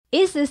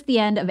Is this the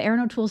end of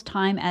Erin O'Toole's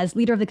time as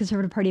leader of the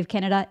Conservative Party of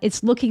Canada?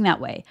 It's looking that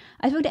way.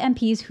 I spoke to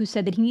MPs who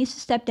said that he needs to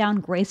step down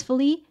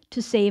gracefully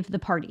to save the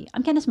party.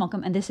 I'm Candice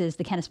Malcolm, and this is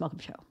The Candice Malcolm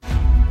Show.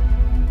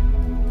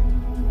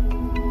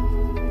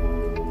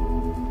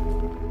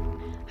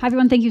 Hi,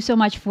 everyone. Thank you so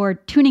much for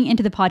tuning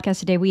into the podcast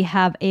today. We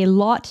have a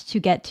lot to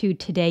get to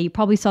today. You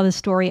probably saw the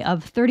story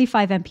of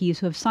 35 MPs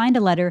who have signed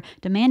a letter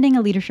demanding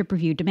a leadership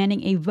review,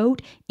 demanding a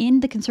vote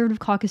in the Conservative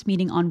caucus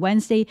meeting on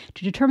Wednesday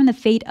to determine the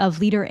fate of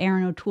leader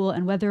Erin O'Toole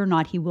and whether or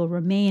not he will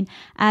remain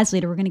as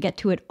leader. We're going to get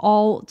to it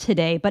all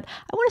today, but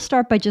I want to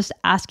start by just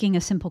asking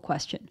a simple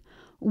question.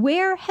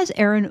 Where has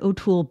Erin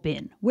O'Toole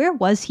been? Where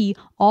was he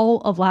all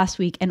of last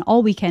week and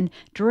all weekend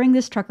during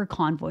this trucker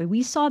convoy?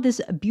 We saw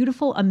this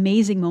beautiful,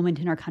 amazing moment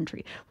in our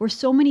country where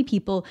so many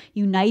people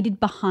united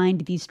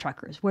behind these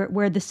truckers,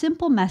 where the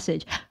simple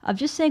message of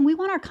just saying, we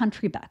want our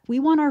country back, we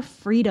want our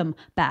freedom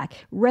back,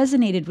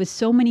 resonated with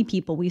so many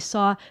people. We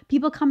saw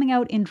people coming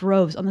out in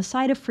droves on the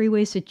side of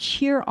freeways to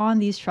cheer on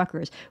these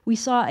truckers. We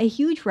saw a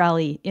huge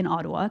rally in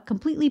Ottawa,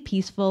 completely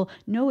peaceful,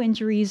 no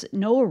injuries,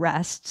 no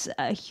arrests,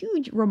 a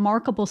huge,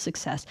 remarkable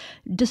success.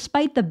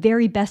 Despite the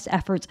very best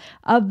efforts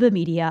of the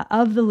media,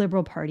 of the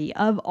Liberal Party,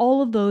 of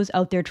all of those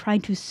out there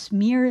trying to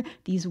smear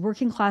these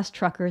working class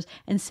truckers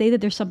and say that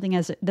there's something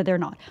that they're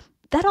not.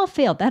 That all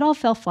failed. That all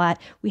fell flat.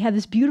 We have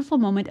this beautiful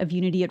moment of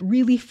unity. It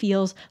really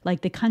feels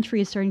like the country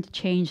is starting to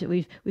change, that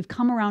we've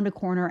come around a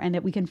corner and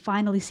that we can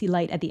finally see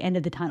light at the end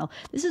of the tunnel.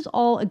 This is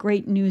all a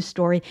great news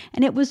story,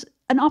 and it was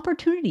an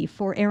opportunity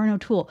for Erin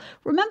O'Toole.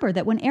 Remember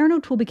that when Erin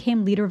O'Toole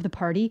became leader of the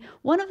party,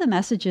 one of the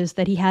messages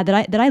that he had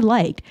that I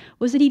liked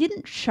was that he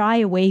didn't shy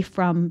away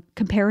from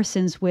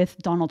comparisons with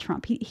Donald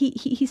Trump.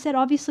 He said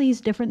obviously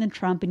he's different than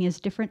Trump and he has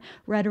different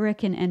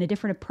rhetoric and a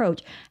different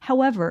approach.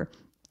 However,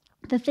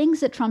 the things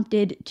that Trump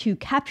did to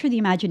capture the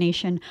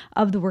imagination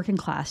of the working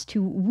class,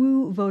 to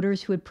woo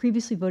voters who had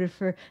previously voted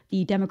for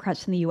the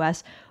Democrats in the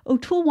U.S.,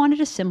 O'Toole wanted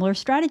a similar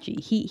strategy.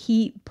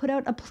 He put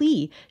out a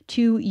plea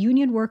to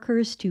union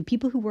workers, to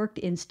people who worked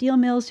in steel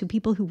mills, to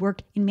people who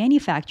worked in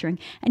manufacturing,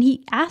 and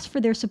he asked for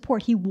their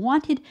support. He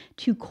wanted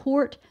to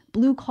court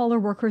blue-collar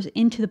workers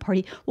into the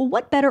party. Well,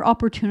 what better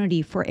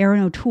opportunity for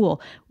Erin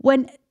O'Toole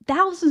when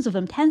thousands of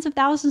them, tens of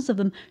thousands of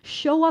them,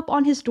 show up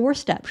on his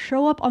doorstep,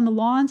 show up on the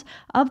lawns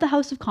of the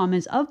House of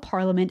Commons, of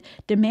Parliament,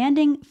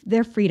 demanding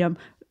their freedom.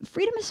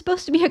 Freedom is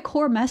supposed to be a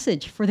core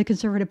message for the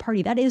Conservative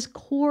Party. That is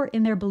core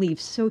in their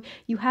beliefs. So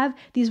you have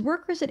these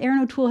workers that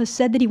Erin O'Toole has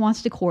said that he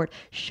wants to court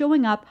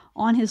showing up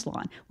on his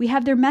lawn. We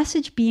have their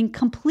message being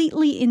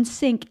completely in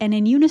sync and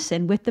in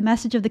unison with the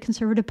message of the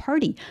Conservative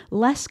Party.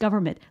 Less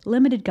government,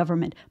 limited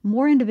government,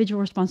 more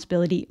individual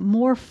responsibility,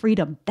 more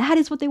freedom. That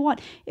is what they want.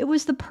 It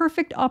was the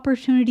perfect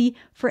opportunity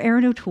for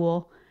Erin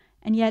O'Toole,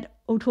 and yet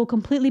O'Toole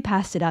completely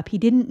passed it up. He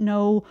didn't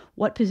know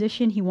what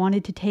position he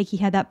wanted to take. He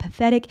had that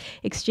pathetic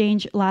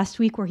exchange last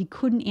week where he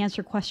couldn't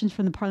answer questions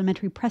from the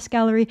parliamentary press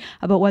gallery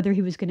about whether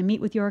he was going to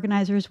meet with the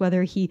organizers,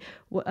 whether he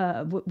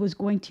was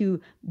going to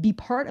be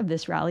part of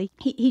this rally.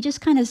 He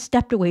just kind of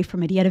stepped away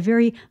from it. He had a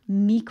very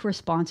meek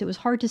response. It was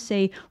hard to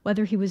say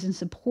whether he was in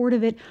support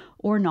of it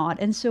or not.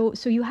 And so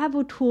you have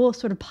O'Toole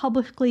sort of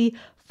publicly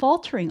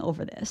faltering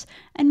over this.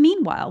 And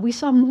meanwhile, we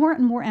saw more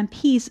and more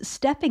MPs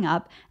stepping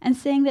up and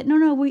saying that,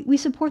 no, we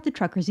support the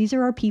truckers. These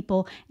are our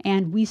people,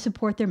 and we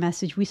support their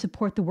message. We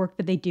support the work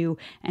that they do,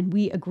 and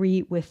we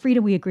agree with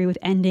freedom. We agree with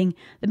ending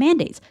the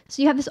mandates.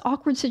 So you have this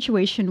awkward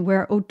situation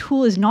where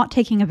O'Toole is not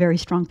taking a very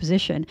strong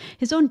position.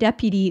 His own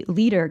deputy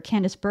leader,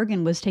 Candice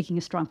Bergen, was taking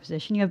a strong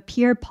position. You have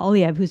Pierre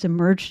Poilievre, who's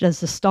emerged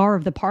as the star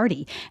of the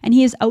party, and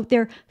he is out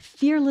there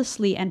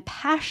fearlessly and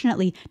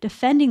passionately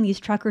defending these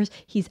truckers.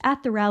 He's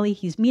at the rally.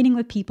 He's meeting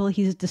with people.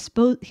 He's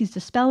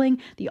dispelling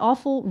the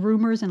awful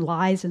rumors and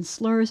lies and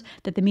slurs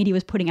that the media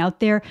was putting out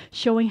there,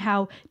 showing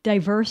how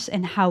diverse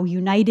and how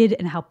united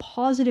and how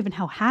positive and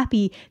how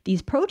happy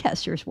these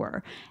protesters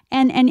were.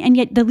 And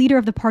yet the leader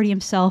of the party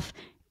himself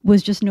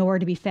was just nowhere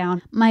to be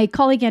found. My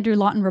colleague Andrew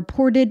Lawton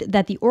reported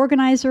that the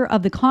organizer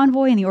of the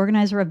convoy and the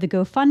organizer of the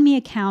GoFundMe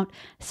account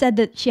said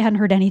that she hadn't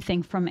heard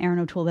anything from Erin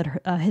O'Toole,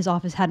 that his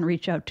office hadn't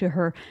reached out to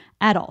her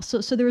at all.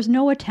 So there was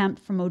no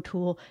attempt from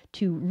O'Toole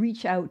to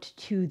reach out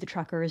to the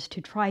truckers, to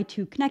try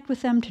to connect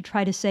with them, to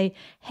try to say,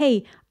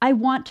 hey, I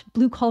want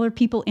blue-collar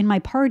people in my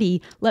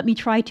party. Let me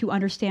try to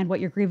understand what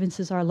your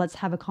grievances are. Let's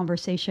have a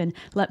conversation.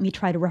 Let me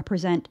try to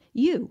represent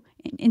you.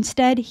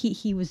 Instead,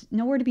 he was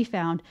nowhere to be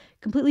found,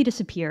 completely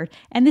disappeared,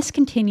 and this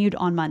continued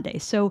on Monday.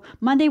 So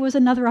Monday was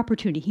another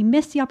opportunity. He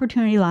missed the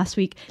opportunity last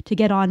week to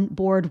get on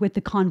board with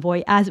the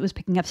convoy as it was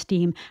picking up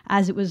steam,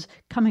 as it was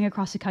coming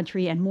across the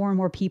country, and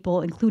more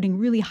people, including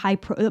really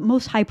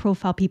most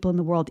high-profile people in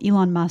the world,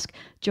 Elon Musk,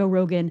 Joe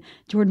Rogan,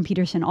 Jordan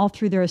Peterson, all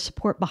threw their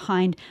support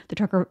behind the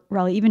trucker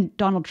rally. Even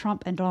Donald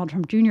Trump and Donald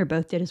Trump Jr.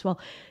 both did as well.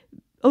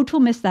 O'Toole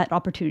missed that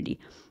opportunity.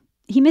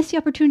 he missed the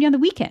opportunity on the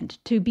weekend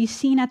to be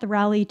seen at the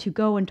rally, to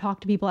go and talk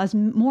to people as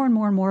more and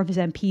more and more of his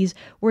MPs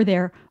were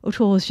there.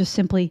 O'Toole was just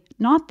simply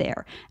not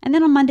there. And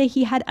then on Monday,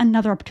 he had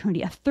another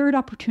opportunity, a third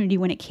opportunity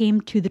when it came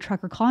to the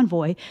trucker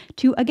convoy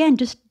to, again,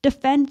 just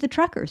defend the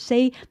truckers,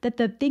 say that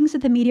the things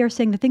that the media are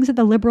saying, the things that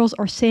the Liberals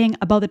are saying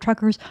about the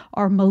truckers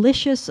are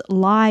malicious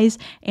lies,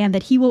 and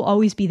that he will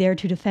always be there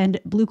to defend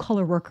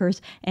blue-collar workers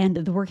and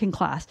the working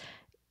class.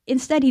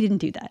 Instead, he didn't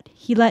do that.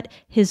 He let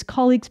his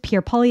colleagues,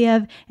 Pierre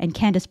Poilievre and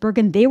Candice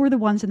Bergen, they were the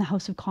ones in the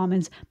House of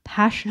Commons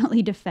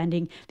passionately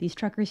defending these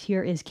truckers.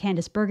 Here is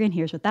Candice Bergen.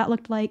 Here's what that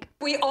looked like.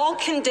 We all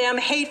condemn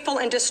hateful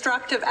and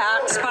destructive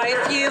acts by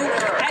a few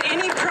at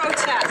any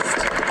protest.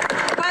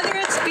 Whether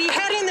it's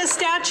beheading the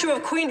statue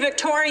of Queen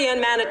Victoria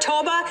in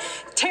Manitoba,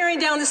 tearing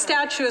down the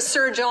statue of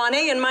Sir John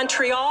A. in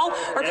Montreal,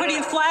 or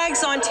putting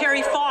flags on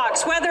Terry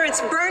Fox, whether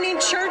it's burning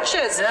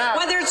churches,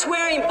 whether it's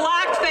wearing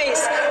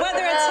blackface,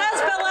 whether it's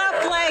Hezbollah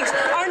flags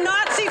or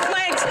Nazi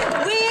flags,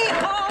 we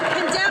all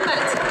condemn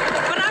it.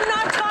 But I'm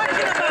not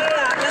talking about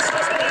that,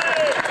 Mr.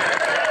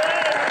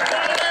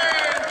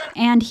 Speaker.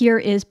 And here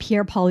is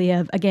Pierre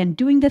Poilievre, again,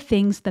 doing the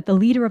things that the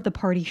leader of the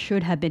party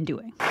should have been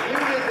doing.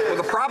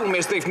 The problem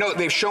is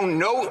they've shown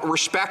no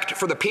respect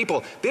for the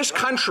people. This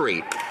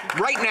country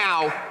right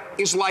now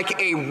is like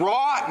a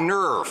raw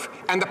nerve,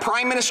 and the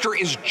Prime Minister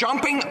is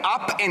jumping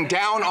up and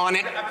down on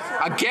it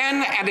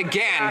again and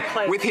again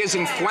with his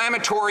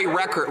inflammatory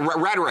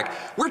rhetoric.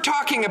 We're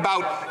talking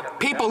about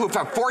people who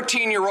have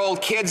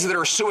 14-year-old kids that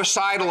are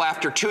suicidal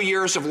after 2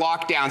 years of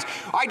lockdowns.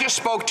 I just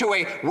spoke to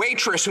a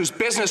waitress whose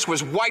business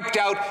was wiped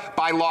out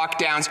by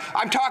lockdowns.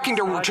 I'm talking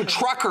to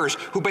truckers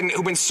who've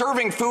been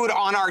serving food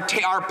on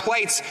our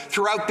plates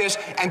throughout this,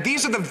 and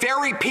these are the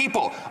very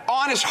people,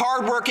 honest,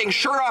 hardworking,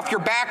 shirt off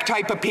your back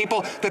type of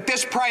people that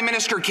this Prime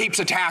Minister keeps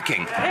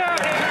attacking.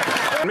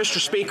 Mr.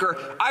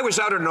 Speaker, I was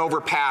out at an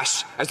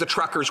overpass as the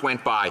truckers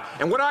went by,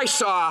 and what I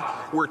saw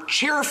were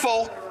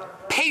cheerful,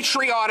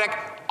 patriotic,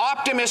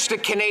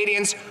 optimistic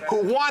Canadians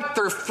who want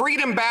their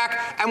freedom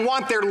back and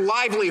want their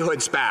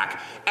livelihoods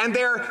back. And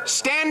they're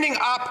standing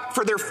up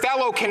for their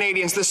fellow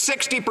Canadians, the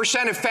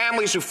 60% of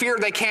families who fear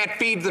they can't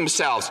feed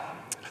themselves.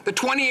 The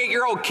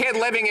 28-year-old kid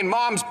living in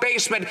mom's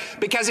basement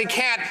because he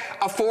can't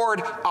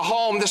afford a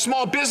home. The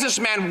small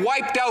businessman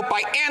wiped out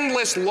by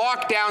endless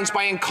lockdowns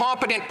by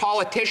incompetent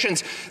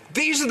politicians.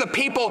 These are the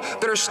people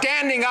that are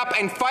standing up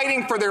and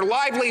fighting for their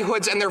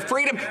livelihoods and their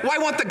freedom. Why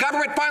won't the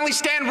government finally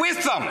stand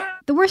with them?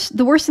 The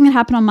worst thing that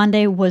happened on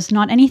Monday was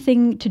not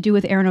anything to do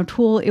with Erin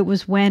O'Toole. It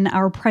was when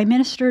our Prime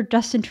Minister,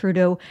 Justin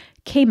Trudeau,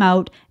 came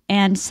out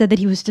and said that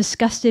he was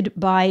disgusted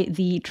by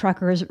the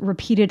truckers,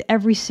 repeated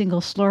every single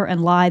slur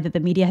and lie that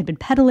the media had been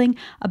peddling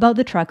about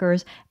the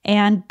truckers,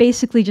 and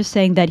basically just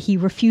saying that he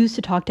refused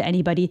to talk to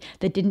anybody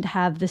that didn't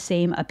have the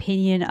same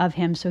opinion of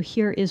him. So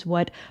here is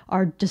what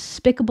our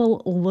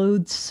despicable,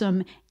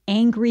 loathsome,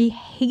 angry,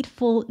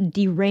 hateful,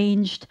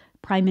 deranged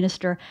Prime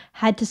Minister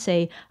had to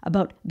say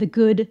about the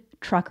good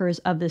truckers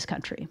of this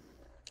country.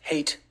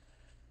 Hate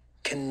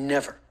can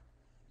never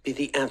be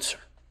the answer.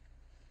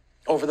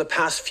 Over the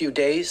past few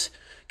days,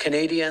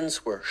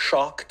 Canadians were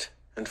shocked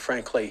and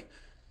frankly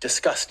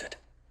disgusted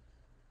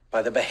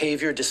by the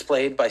behavior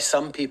displayed by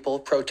some people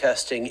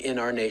protesting in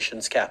our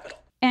nation's capital.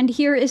 And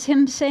here is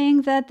him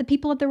saying that the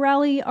people at the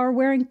rally are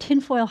wearing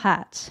tinfoil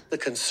hats. The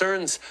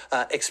concerns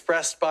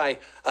expressed by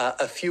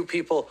a few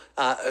people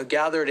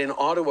gathered in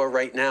Ottawa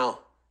right now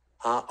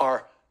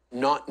are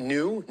not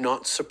new,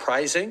 not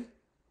surprising,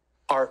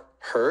 are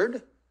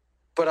heard,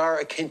 but are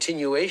a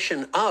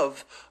continuation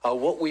of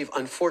what we've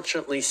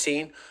unfortunately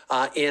seen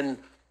in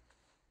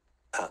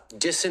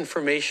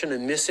disinformation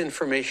and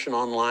misinformation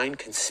online,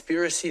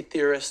 conspiracy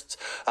theorists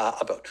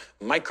about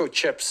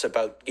microchips,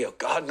 about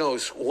God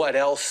knows what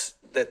else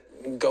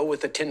that go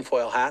with the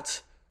tinfoil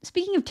hats.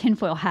 Speaking of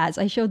tinfoil hats,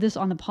 I showed this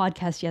on the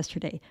podcast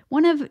yesterday.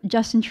 One of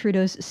Justin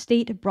Trudeau's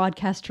state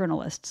broadcast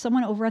journalists,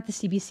 someone over at the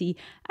CPC,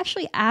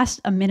 actually asked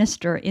a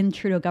minister in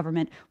Trudeau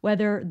government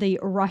whether the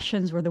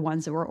Russians were the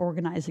ones that were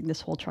organizing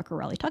this whole trucker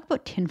rally. Talk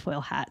about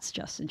tinfoil hats,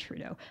 Justin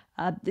Trudeau.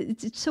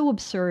 It's so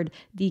absurd,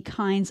 the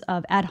kinds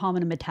of ad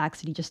hominem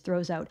attacks that he just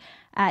throws out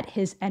at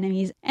his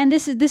enemies. And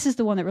this is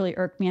the one that really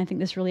irked me. I think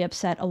this really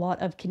upset a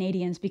lot of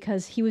Canadians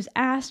because he was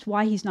asked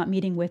why he's not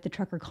meeting with the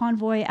trucker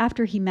convoy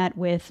after he met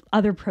with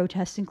other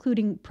protests,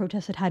 including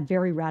protests that had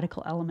very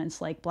radical elements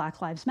like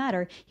Black Lives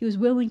Matter. He was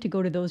willing to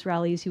go to those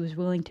rallies. He was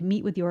willing to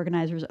meet with the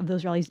organizers of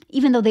those rallies,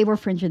 even though they were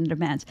fringe in their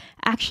demands.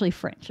 Actually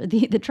fringe.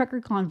 The trucker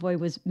convoy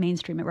was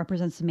mainstream. It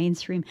represents the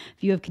mainstream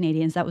view of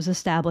Canadians. That was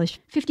established.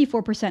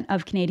 54%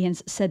 of Canadians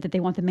said that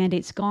they want the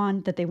mandates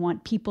gone, that they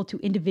want people to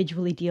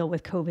individually deal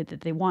with COVID,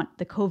 that they want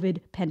the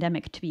COVID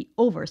pandemic to be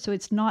over. So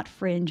it's not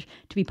fringe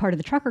to be part of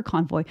the trucker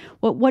convoy.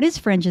 What is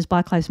fringe is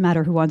Black Lives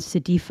Matter, who wants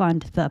to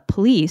defund the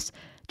police.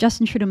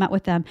 Justin Trudeau met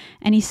with them,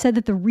 and he said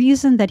that the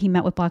reason that he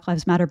met with Black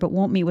Lives Matter but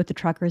won't meet with the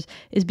truckers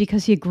is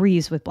because he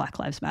agrees with Black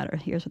Lives Matter.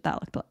 Here's what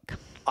that looked like.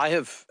 I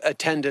have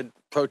attended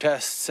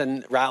protests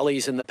and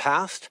rallies in the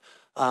past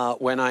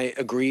when I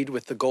agreed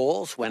with the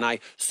goals, when I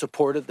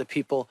supported the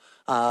people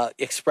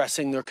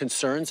expressing their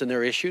concerns and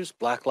their issues.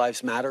 Black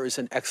Lives Matter is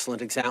an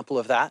excellent example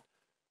of that.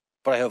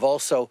 But I have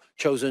also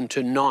chosen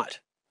to not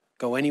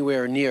go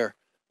anywhere near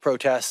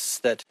protests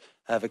that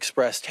have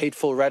expressed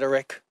hateful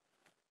rhetoric,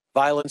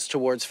 violence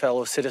towards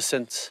fellow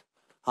citizens,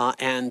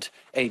 and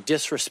a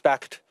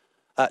disrespect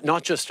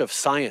not just of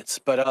science,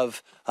 but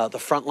of the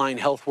frontline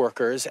health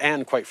workers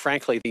and, quite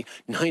frankly, the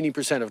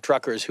 90% of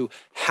truckers who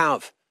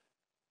have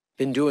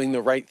been doing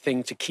the right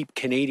thing to keep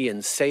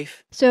Canadians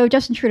safe. So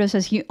Justin Trudeau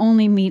says he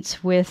only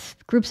meets with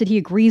groups that he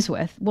agrees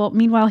with. Well,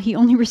 meanwhile, he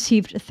only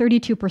received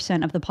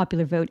 32% of the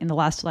popular vote in the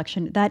last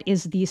election. That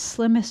is the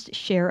slimmest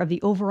share of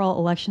the overall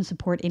election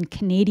support in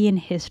Canadian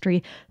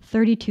history,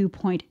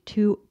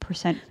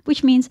 32.2%,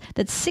 which means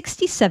that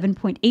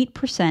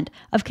 67.8%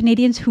 of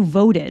Canadians who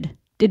voted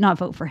did not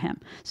vote for him.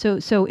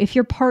 So if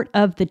you're part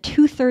of the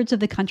 2/3 of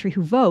the country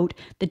who vote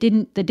that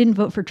didn't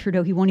vote for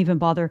Trudeau, he won't even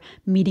bother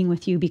meeting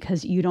with you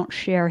because you don't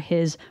share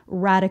his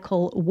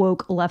radical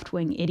woke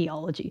left-wing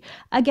ideology.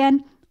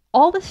 Again,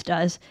 all this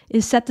does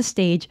is set the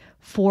stage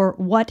for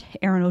what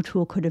Erin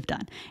O'Toole could have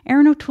done.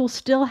 Erin O'Toole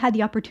still had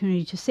the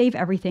opportunity to save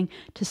everything,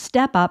 to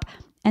step up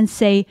and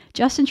say,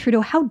 Justin Trudeau,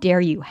 how dare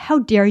you? How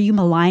dare you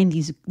malign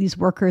these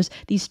workers,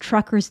 these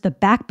truckers, the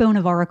backbone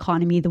of our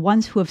economy, the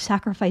ones who have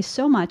sacrificed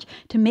so much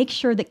to make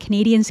sure that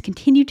Canadians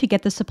continue to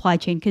get the supply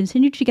chain,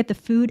 continue to get the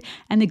food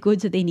and the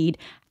goods that they need.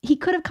 He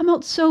could have come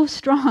out so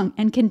strong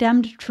and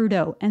condemned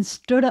Trudeau and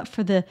stood up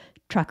for the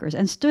truckers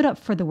and stood up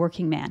for the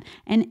working man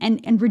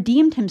and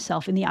redeemed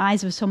himself in the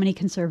eyes of so many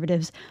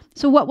conservatives.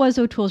 So what was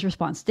O'Toole's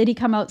response? Did he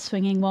come out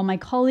swinging? Well, my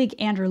colleague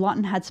Andrew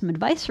Lawton had some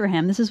advice for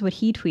him. This is what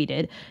he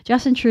tweeted.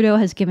 Justin Trudeau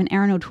has given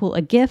Erin O'Toole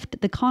a gift.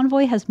 The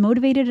convoy has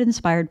motivated and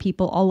inspired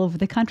people all over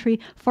the country,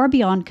 far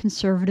beyond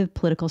conservative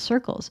political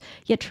circles.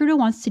 Yet Trudeau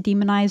wants to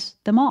demonize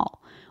them all.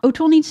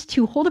 O'Toole needs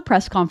to hold a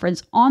press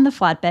conference on the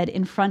flatbed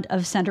in front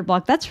of Centre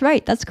Block. That's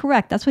right. That's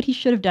correct. That's what he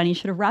should have done. He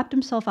should have wrapped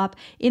himself up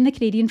in the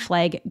Canadian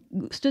flag,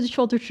 stood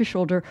shoulder to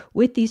shoulder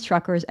with these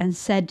truckers and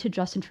said to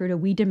Justin Trudeau,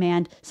 we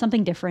demand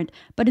something different.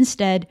 But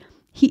instead,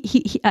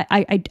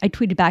 I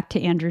tweeted back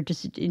to Andrew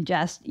just in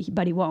jest,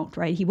 but he won't,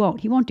 right? He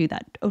won't do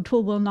that.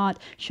 O'Toole will not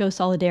show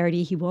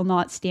solidarity. He will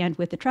not stand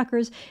with the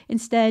truckers.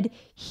 Instead,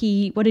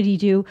 what did he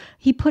do?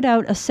 He put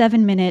out a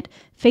 7-minute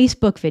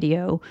Facebook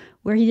video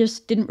where he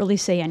just didn't really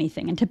say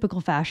anything. In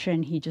typical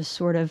fashion, he just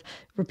sort of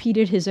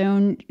repeated his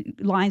own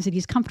lines that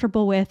he's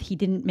comfortable with. He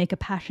didn't make a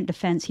passionate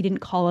defense. He didn't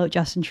call out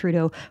Justin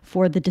Trudeau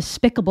for the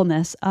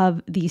despicableness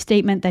of the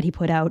statement that he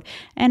put out.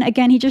 And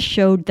again, he just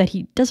showed that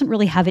he doesn't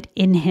really have it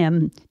in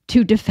him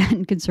to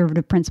defend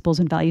conservative principles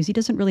and values. He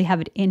doesn't really have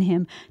it in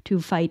him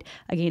to fight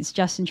against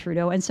Justin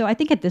Trudeau. And so I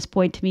think at this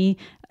point, to me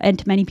and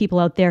to many people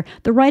out there,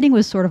 the writing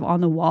was sort of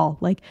on the wall.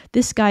 Like,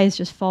 this guy is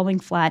just falling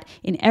flat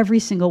in every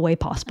single way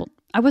possible.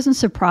 I wasn't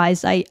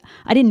surprised. I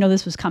didn't know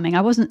this was coming.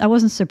 I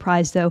wasn't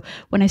surprised though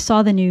when I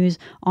saw the news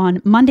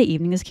on Monday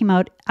evening. This came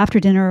out after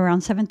dinner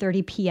around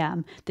 7:30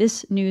 p.m.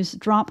 This news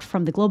dropped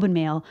from the Globe and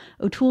Mail.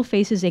 O'Toole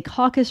faces a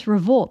caucus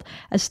revolt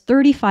as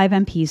 35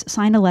 MPs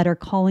signed a letter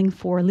calling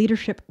for a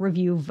leadership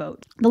review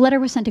vote. The letter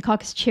was sent to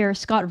caucus chair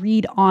Scott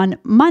Reid on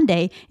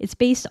Monday. It's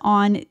based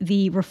on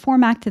the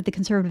Reform Act that the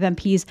Conservative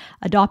MPs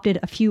adopted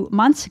a few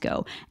months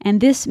ago.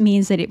 And this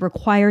means that it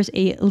requires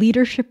a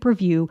leadership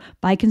review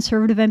by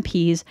Conservative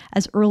MPs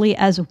as early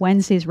as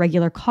Wednesday's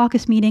regular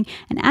caucus meeting.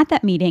 And at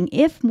that meeting,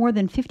 if more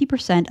than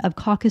 50% of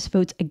caucus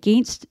votes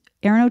against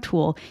Erin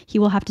O'Toole, he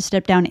will have to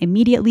step down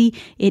immediately.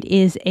 It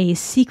is a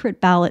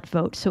secret ballot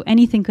vote, so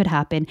anything could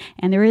happen.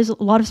 And there is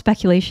a lot of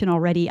speculation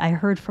already. I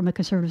heard from a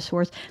Conservative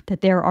source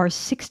that there are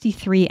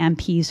 63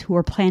 MPs who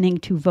are planning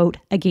to vote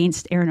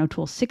against Erin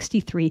O'Toole.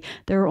 63.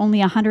 There are only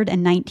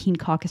 119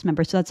 caucus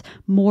members, so that's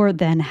more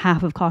than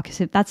half of caucus.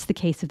 If that's the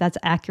case, if that's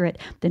accurate,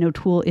 then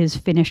O'Toole is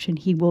finished and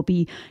he will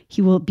be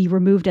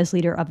removed as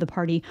leader of the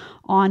party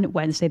on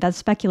Wednesday. That's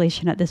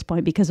speculation at this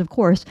point because, of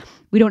course,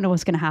 we don't know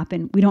what's going to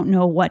happen. We don't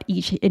know what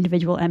each individual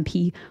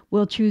MP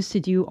will choose to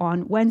do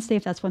on Wednesday,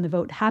 if that's when the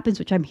vote happens,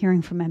 which I'm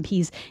hearing from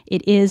MPs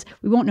it is.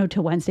 We won't know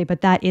till Wednesday,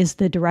 but that is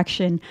the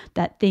direction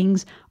that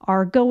things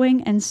are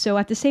going. And so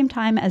at the same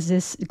time as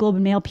this Globe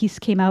and Mail piece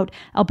came out,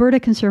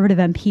 Alberta Conservative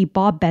MP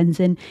Bob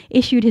Benson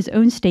issued his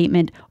own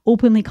statement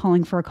openly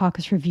calling for a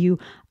caucus review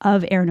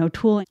of Erin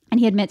O'Toole. And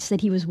he admits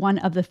that he was one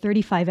of the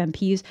 35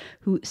 MPs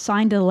who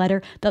signed the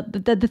letter.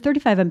 The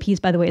 35 MPs,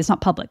 by the way, is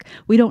not public.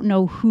 We don't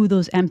know who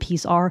those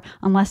MPs are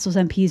unless those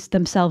MPs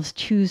themselves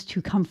choose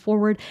to come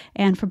forward.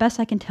 And for best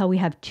I can tell, we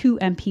have 2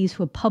 MPs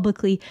who have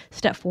publicly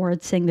stepped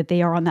forward saying that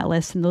they are on that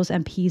list. And those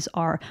MPs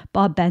are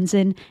Bob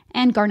Benson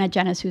and Garnett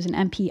Genis, who's an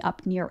MP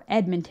up near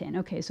Edmonton.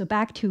 Okay, so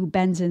back to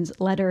Benson's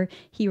letter.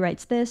 He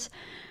writes this.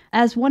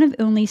 As one of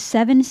only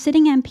 7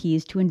 sitting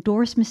MPs to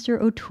endorse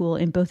Mr. O'Toole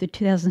in both the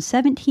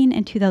 2017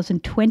 and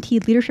 2020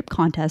 leadership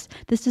contests,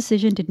 this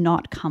decision did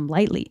not come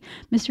lightly.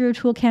 Mr.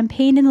 O'Toole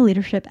campaigned in the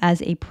leadership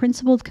as a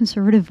principled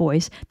conservative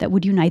voice that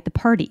would unite the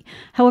party.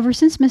 However,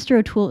 since Mr.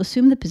 O'Toole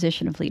assumed the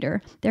position of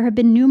leader, there have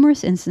been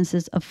numerous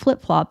instances of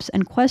flip-flops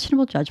and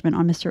questionable judgment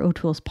on Mr.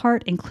 O'Toole's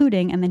part,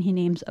 including, and then he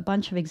names a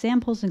bunch of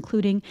examples,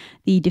 including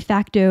the de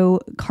facto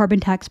carbon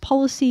tax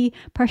policy,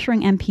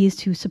 pressuring MPs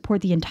to support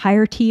the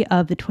entirety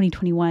of the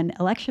 2021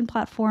 election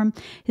platform,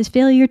 his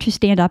failure to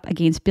stand up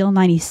against Bill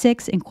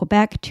 96 in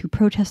Quebec to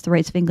protest the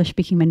rights of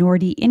English-speaking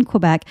minority in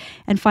Quebec,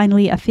 and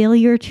finally, a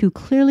failure to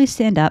clearly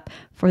stand up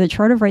for the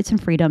Charter of Rights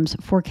and Freedoms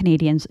for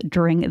Canadians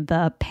during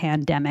the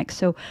pandemic.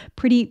 So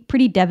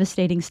pretty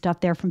devastating stuff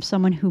there from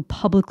someone who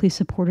publicly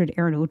supported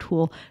Erin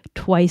O'Toole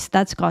twice.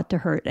 That's got to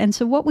hurt. And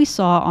so what we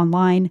saw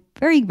online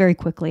very, very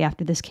quickly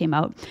after this came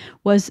out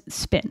was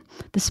spin.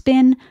 The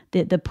spin,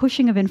 the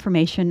pushing of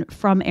information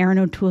from Erin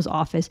O'Toole's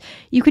office.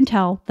 You can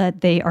tell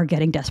that they are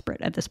getting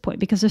desperate at this point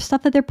because the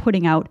stuff that they're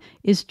putting out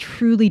is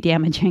truly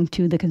damaging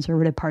to the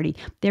Conservative Party.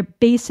 They're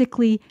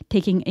basically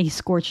taking a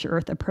scorched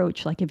earth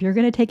approach. Like, if you're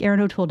going to take Erin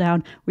O'Toole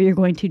down, we are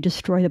going to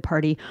destroy the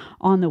party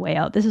on the way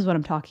out. This is what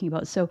I'm talking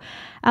about. So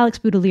Alex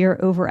Boudelier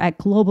over at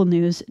Global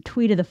News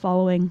tweeted the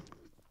following.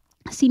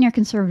 Senior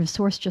Conservative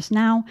source just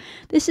now.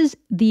 This is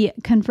the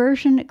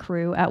conversion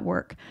crew at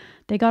work.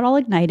 They got all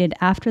ignited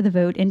after the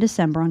vote in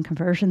December on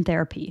conversion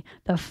therapy.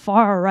 The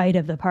far right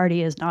of the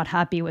party is not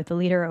happy with the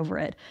leader over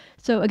it.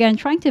 So again,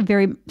 trying to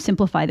very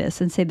simplify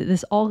this and say that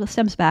this all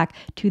stems back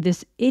to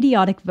this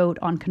idiotic vote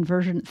on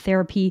conversion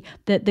therapy.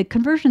 The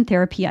conversion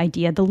therapy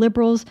idea, the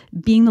Liberals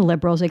being the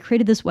Liberals, they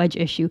created this wedge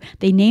issue.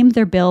 They named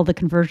their bill the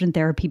conversion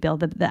therapy bill,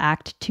 the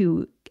act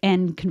to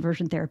end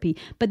conversion therapy.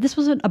 But this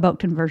wasn't about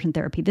conversion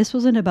therapy. This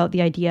wasn't about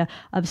the idea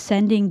of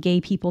sending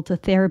gay people to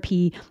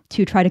therapy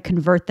to try to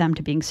convert them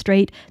to being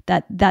straight.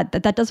 That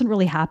doesn't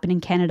really happen in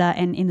Canada.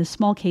 And in the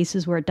small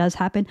cases where it does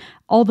happen,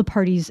 all the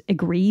parties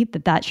agree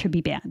that should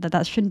be banned,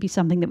 that shouldn't be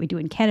something that we do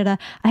in Canada.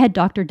 I had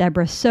Dr.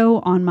 Deborah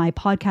So on my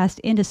podcast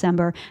in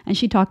December, and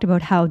she talked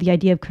about how the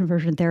idea of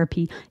conversion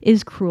therapy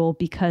is cruel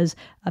because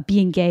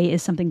being gay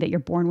is something that you're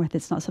born with.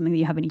 It's not something that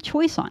you have any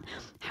choice on.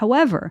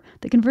 However,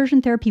 the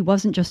conversion therapy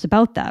wasn't just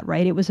about that,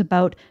 right? It was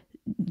about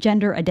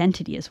gender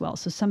identity as well.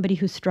 So somebody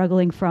who's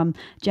struggling from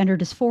gender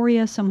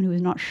dysphoria, someone who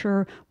is not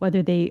sure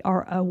whether they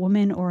are a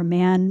woman or a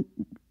man,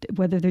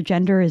 whether their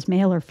gender is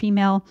male or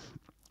female.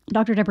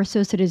 Dr. Deborah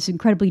So said it's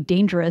incredibly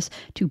dangerous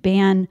to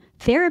ban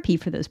therapy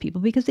for those people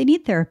because they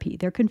need therapy.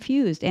 They're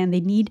confused and they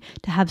need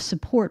to have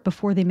support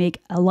before they make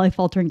a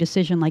life-altering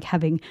decision like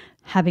having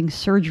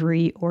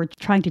surgery or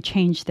trying to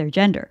change their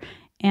gender.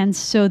 And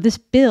so this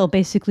bill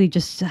basically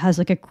just has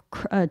like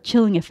a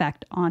chilling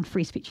effect on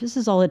free speech. This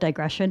is all a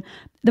digression.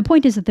 The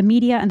point is that the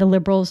media and the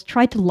Liberals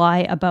tried to lie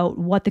about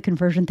what the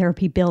conversion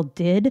therapy bill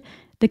did.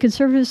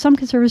 Some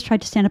conservatives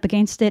tried to stand up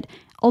against it.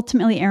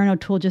 Ultimately, Erin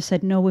O'Toole just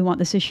said, no, we want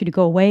this issue to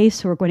go away,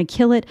 so we're going to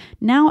kill it.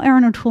 Now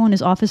Erin O'Toole and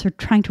his office are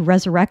trying to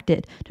resurrect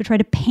it, to try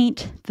to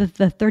paint the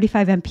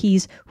 35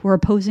 MPs who are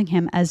opposing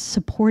him as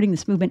supporting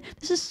this movement.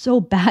 This is so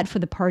bad for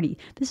the party.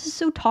 This is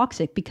so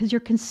toxic because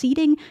you're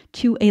conceding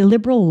to a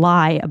liberal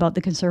lie about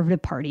the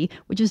Conservative Party,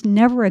 which is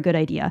never a good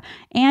idea.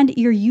 And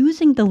you're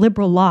using the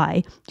liberal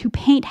lie to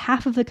paint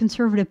half of the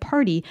Conservative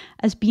Party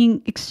as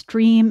being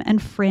extreme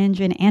and fringe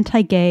and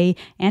anti-gay,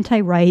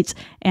 anti-rights,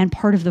 and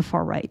part of the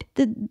far right.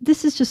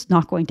 This is just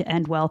not going to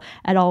end well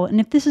at all.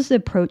 And if this is the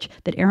approach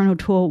that Erin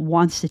O'Toole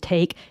wants to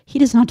take, he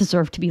does not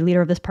deserve to be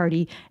leader of this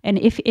party. And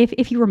if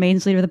he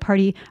remains leader of the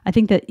party, I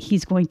think that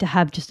he's going to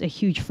have just a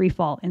huge free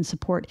fall in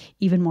support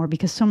even more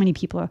because so many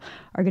people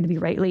are going to be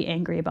rightly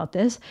angry about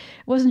this. It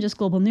wasn't just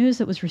Global News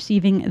that was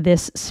receiving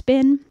this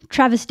spin.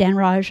 Travis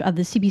Danraj of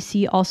the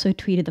CPC also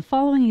tweeted the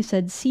following. He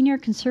said, senior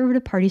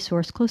Conservative Party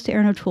source close to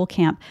Erin O'Toole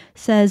camp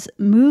says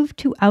move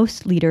to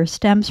oust leader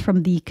stems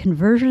from the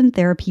conversion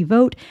therapy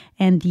vote,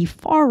 and the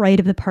far right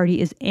of the party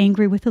is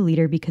angry with the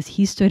leader because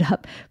he stood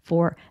up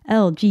for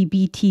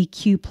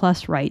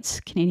LGBTQ+ rights,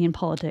 Canadian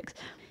politics.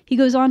 He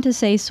goes on to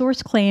say,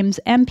 source claims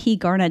MP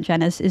Garnett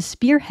Genuis is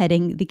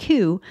spearheading the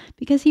coup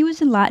because he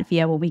was in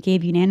Latvia when we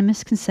gave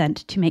unanimous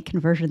consent to make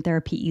conversion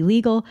therapy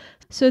illegal.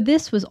 So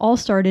this was all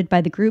started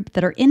by the group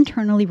that are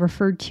internally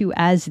referred to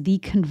as the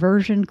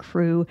conversion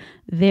crew.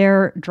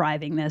 They're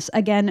driving this.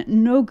 Again,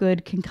 no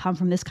good can come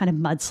from this kind of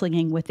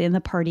mudslinging within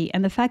the party.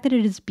 And the fact that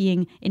it is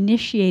being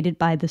initiated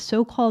by the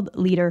so-called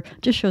leader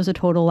just shows a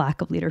total lack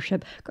of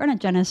leadership.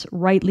 Garnett Genuis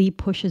rightly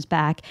pushes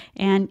back.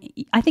 And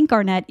I think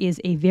Garnett is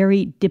a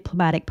very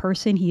diplomatic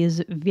person. He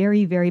is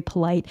very, very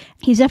polite.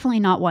 He's definitely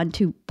not one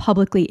to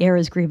publicly air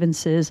his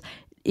grievances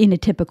in a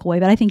typical way,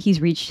 but I think he's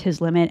reached his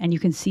limit and you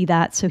can see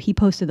that. So he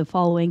posted the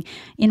following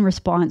in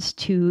response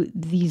to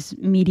these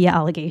media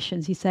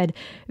allegations. He said,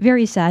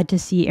 very sad to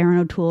see Erin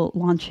O'Toole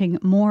launching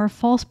more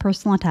false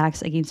personal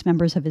attacks against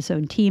members of his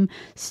own team.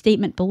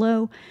 Statement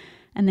below.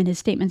 And then his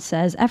statement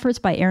says, efforts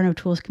by Erin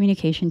O'Toole's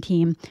communication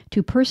team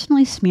to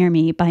personally smear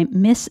me by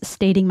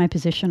misstating my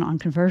position on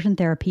conversion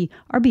therapy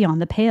are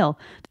beyond the pale.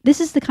 This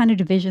is the kind of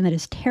division that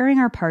is tearing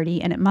our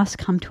party, and it must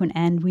come to an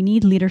end. We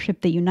need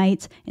leadership that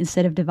unites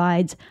instead of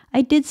divides.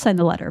 I did sign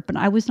the letter, but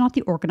I was not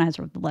the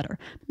organizer of the letter.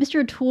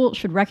 Mr. O'Toole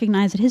should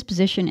recognize that his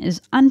position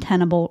is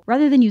untenable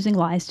rather than using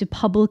lies to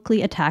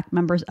publicly attack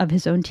members of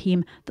his own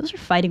team. Those are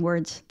fighting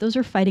words. Those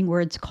are fighting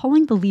words.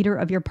 Calling the leader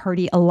of your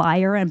party a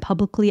liar and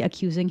publicly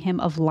accusing him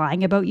of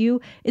lying about you,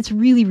 it's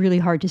really, really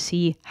hard to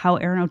see how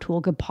Erin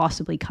O'Toole could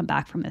possibly come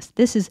back from this.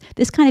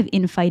 This kind of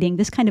infighting,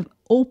 this kind of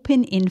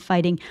open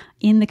infighting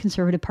in the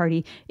Conservative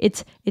Party.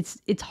 It's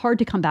hard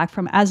to come back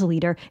from as a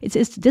leader.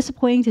 It's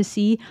disappointing to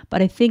see,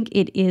 but I think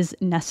it is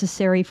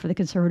necessary for the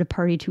Conservative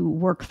Party to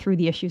work through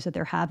the issues that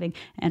they're having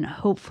and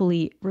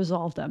hopefully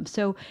resolve them.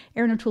 So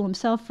Erin O'Toole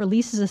himself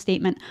releases a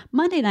statement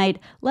Monday night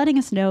letting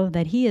us know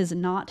that he is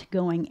not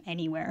going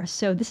anywhere.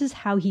 So this is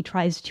how he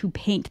tries to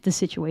paint the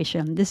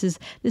situation. This is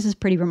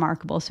pretty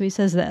remarkable. So he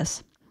says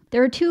this: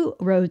 there are two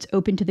roads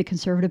open to the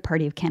Conservative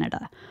Party of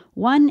Canada.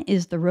 One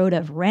is the road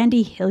of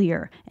Randy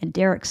Hillier and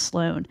Derek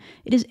Sloan.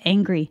 It is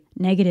angry,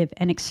 negative,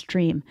 and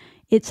extreme.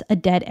 It's a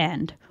dead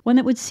end, one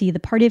that would see the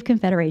Party of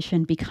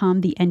Confederation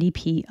become the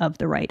NDP of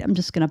the right. I'm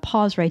just going to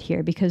pause right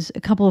here because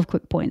a couple of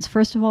quick points.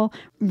 First of all,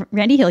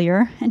 Randy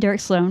Hillier and Derek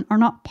Sloan are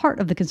not part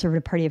of the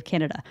Conservative Party of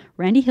Canada.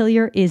 Randy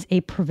Hillier is a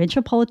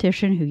provincial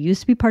politician who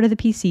used to be part of the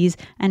PCs,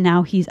 and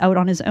now he's out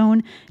on his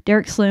own.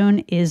 Derek Sloan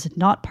is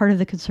not part of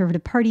the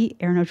Conservative Party.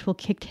 Erin O'Toole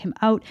kicked him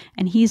out,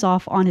 and he's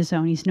off on his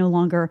own. He's no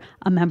longer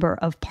a member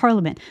of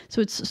Parliament. So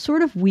it's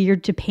sort of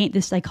weird to paint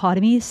this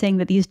dichotomy, saying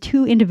that these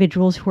two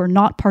individuals who are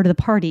not part of the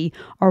party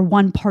are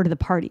one part of the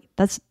party.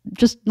 That's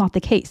just not the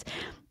case.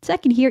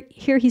 Second,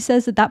 here he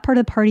says that part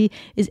of the party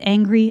is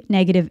angry,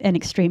 negative, and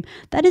extreme.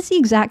 That is the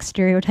exact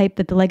stereotype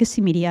that the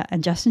legacy media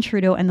and Justin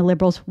Trudeau and the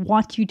Liberals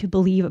want you to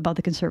believe about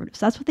the Conservatives.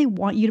 That's what they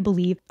want you to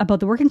believe about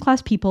the working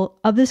class people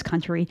of this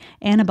country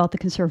and about the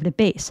Conservative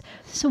base.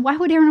 So why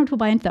would Erin O'Toole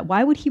buy into that?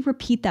 Why would he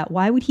repeat that?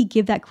 Why would he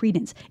give that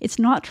credence? It's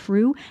not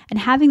true. And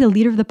having the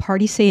leader of the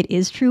party say it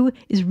is true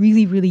is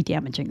really, really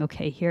damaging.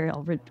 Okay, here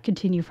I'll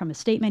continue from a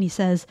statement. He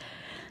says,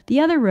 the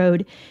other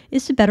road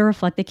is to better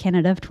reflect the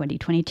Canada of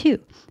 2022,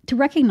 to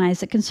recognize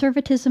that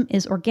conservatism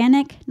is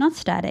organic, not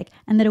static,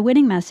 and that a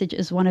winning message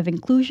is one of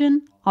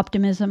inclusion,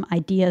 optimism,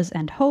 ideas,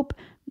 and hope.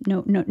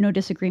 No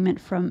disagreement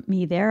from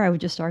me there. I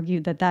would just argue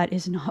that that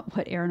is not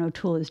what Erin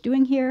O'Toole is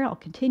doing here. I'll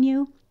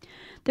continue.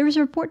 There was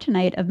a report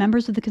tonight of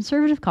members of the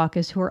Conservative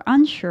caucus who are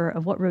unsure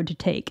of what road to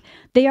take.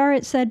 They are,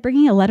 it said,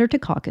 bringing a letter to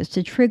caucus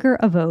to trigger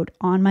a vote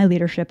on my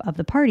leadership of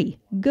the party.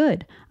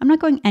 Good. I'm not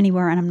going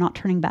anywhere and I'm not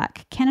turning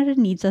back. Canada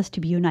needs us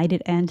to be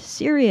united and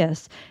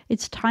serious.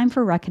 It's time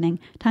for reckoning,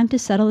 time to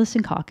settle this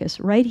in caucus,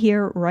 right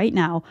here, right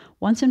now,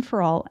 once and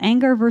for all.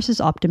 Anger versus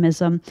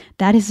optimism.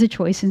 That is the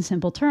choice in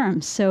simple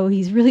terms. So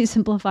he's really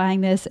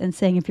simplifying this and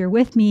saying, if you're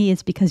with me,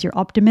 it's because you're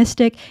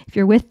optimistic. If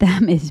you're with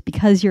them, it's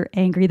because you're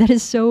angry. That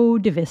is so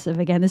divisive.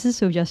 Again, this is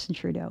so Justin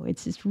Trudeau.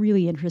 It's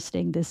really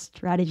interesting, this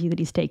strategy that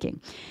he's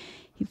taking.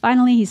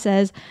 He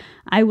says,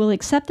 I will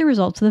accept the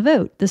results of the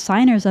vote. The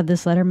signers of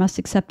this letter must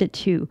accept it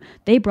too.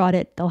 They brought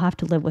it. They'll have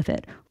to live with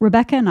it.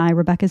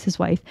 Rebecca's his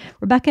wife,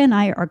 Rebecca and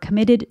I are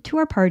committed to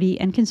our party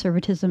and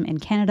conservatism in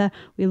Canada.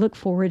 We look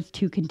forward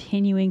to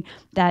continuing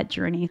that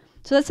journey.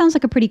 So that sounds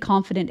like a pretty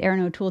confident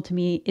Erin O'Toole to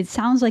me. It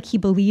sounds like he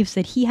believes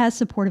that he has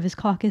support of his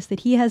caucus, that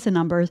he has the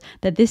numbers,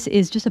 that this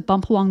is just a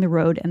bump along the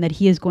road, and that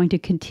he is going to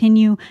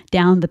continue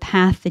down the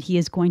path that he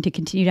is going to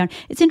continue down.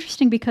 It's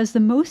interesting because the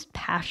most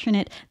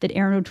passionate that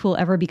Erin O'Toole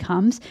ever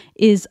becomes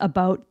is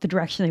about the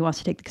direction that he wants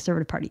to take the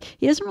Conservative Party.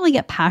 He doesn't really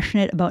get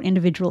passionate about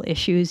individual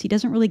issues. He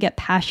doesn't really get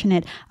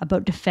passionate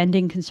about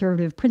defending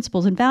conservative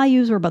principles and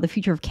values or about the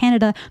future of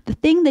Canada. The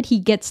thing that he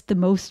gets the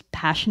most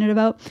passionate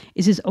about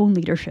is his own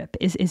leadership,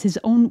 is his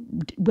own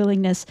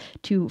willingness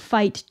to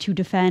fight, to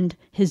defend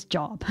his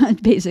job,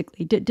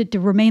 basically, to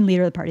remain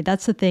leader of the party.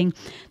 That's the thing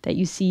that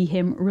you see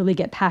him really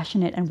get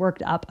passionate and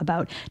worked up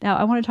about. Now,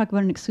 I want to talk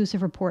about an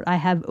exclusive report I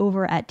have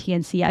over at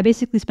TNC. I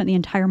basically spent the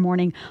entire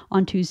morning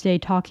on Tuesday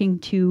talking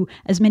to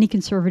as many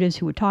conservatives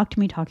who would talk to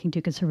me, talking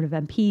to conservative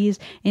MPs,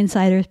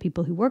 insiders,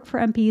 people who work for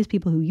MPs,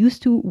 people who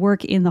used to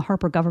work in the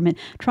Harper government,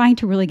 trying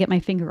to really get my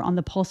finger on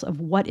the pulse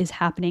of what is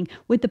happening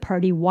with the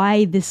party,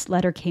 why this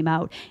letter came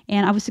out.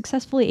 And I was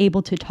successfully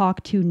able to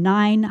talk to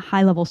 9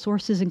 high-level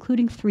sources,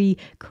 including 3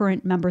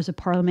 current members of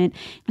Parliament.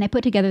 And I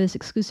put together this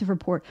exclusive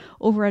report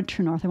over at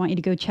True North. I want you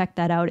to go check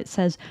that out. It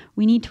says,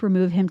 we need to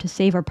remove him to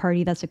save our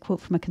party. That's a quote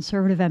from a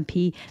Conservative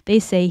MP. They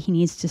say he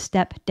needs to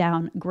step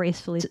down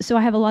gracefully. So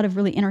I have a lot of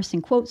really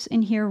interesting quotes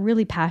in here,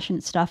 really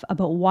passionate stuff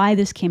about why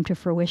this came to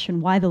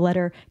fruition, why the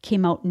letter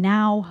came out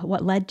now,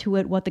 what led to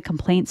it, what the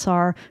complaints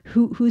are,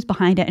 who's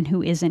behind it and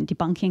who isn't,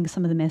 debunking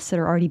some of the myths that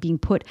are already being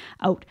put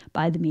out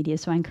by the media.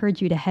 So I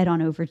encourage you to head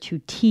on over to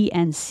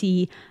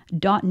TNC.com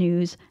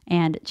CPC.news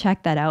and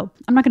check that out.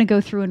 I'm not going to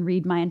go through and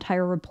read my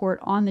entire report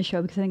on the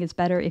show because I think it's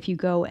better if you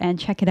go and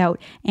check it out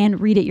and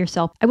read it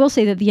yourself. I will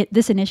say that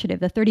this initiative,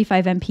 the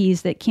 35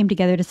 MPs that came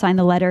together to sign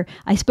the letter,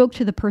 I spoke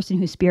to the person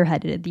who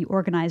spearheaded it, the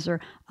organizer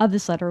of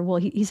this letter. Well,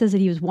 he says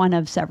that he was one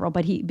of several,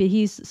 but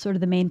he's sort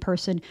of the main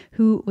person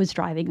who was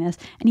driving this.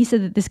 And he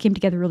said that this came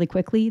together really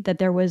quickly, that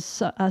there was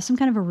some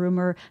kind of a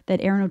rumor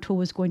that Erin O'Toole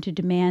was going to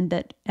demand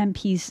that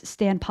MPs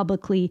stand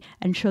publicly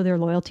and show their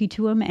loyalty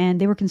to him, and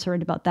they were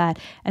concerned about that.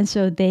 And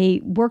so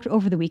they worked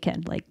over the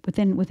weekend. Like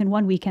within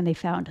 1 weekend, they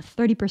found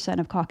 30%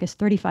 of caucus,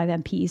 35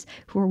 MPs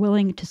who were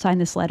willing to sign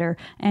this letter.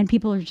 And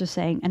people are just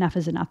saying enough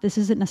is enough. This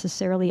isn't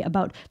necessarily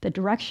about the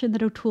direction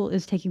that O'Toole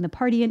is taking the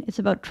party in. It's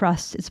about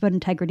trust. It's about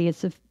integrity.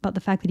 It's about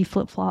the fact that he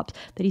flip-flops,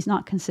 that he's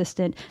not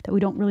consistent, that we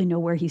don't really know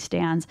where he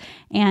stands.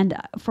 And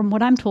from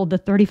what I'm told, the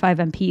 35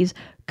 MPs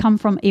come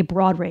from a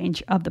broad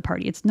range of the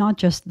party. It's not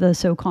just the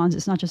SoCons,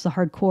 it's not just the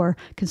hardcore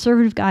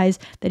conservative guys,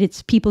 that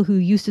it's people who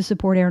used to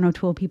support Erin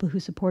O'Toole, people who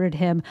supported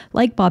him,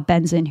 like Bob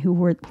Benson, who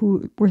were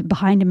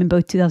behind him in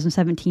both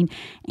 2017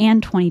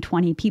 and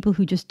 2020, people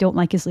who just don't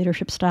like his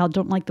leadership style,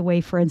 don't like the way,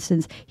 for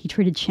instance, he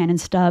treated Shannon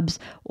Stubbs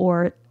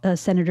or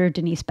Senator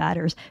Denise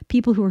Batters,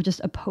 people who are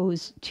just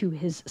opposed to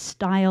his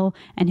style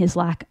and his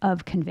lack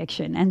of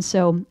conviction. And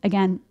so,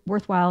 again,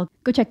 worthwhile.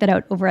 Go check that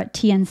out over at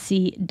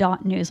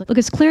tnc.news. Look,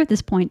 it's clear at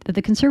this point that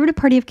the Conservative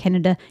Party of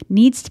Canada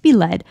needs to be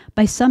led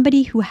by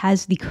somebody who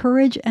has the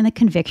courage and the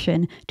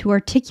conviction to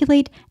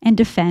articulate and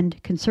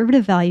defend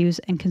conservative values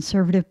and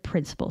conservative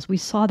principles. We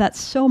saw that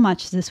so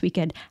much this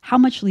weekend, how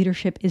much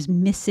leadership is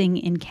missing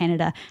in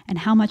Canada and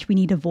how much we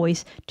need a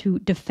voice to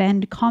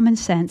defend common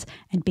sense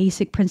and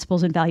basic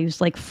principles and values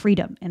like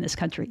freedom in this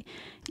country.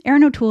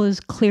 Erin O'Toole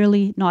is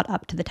clearly not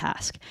up to the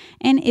task,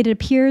 and it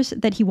appears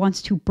that he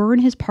wants to burn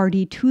his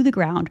party to the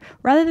ground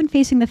rather than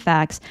facing the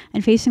facts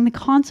and facing the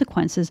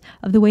consequences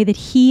of the way that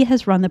he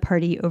has run the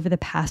party over the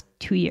past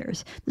 2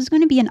 years. This is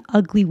going to be an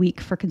ugly week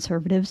for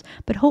Conservatives,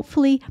 but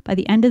hopefully by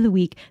the end of the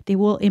week, they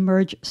will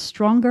emerge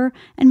stronger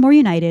and more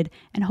united,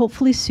 and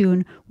hopefully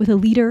soon with a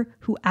leader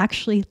who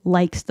actually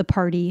likes the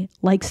party,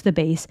 likes the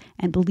base,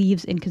 and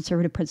believes in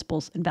conservative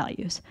principles and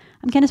values.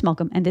 I'm Candice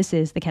Malcolm, and this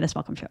is The Candice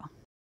Malcolm Show.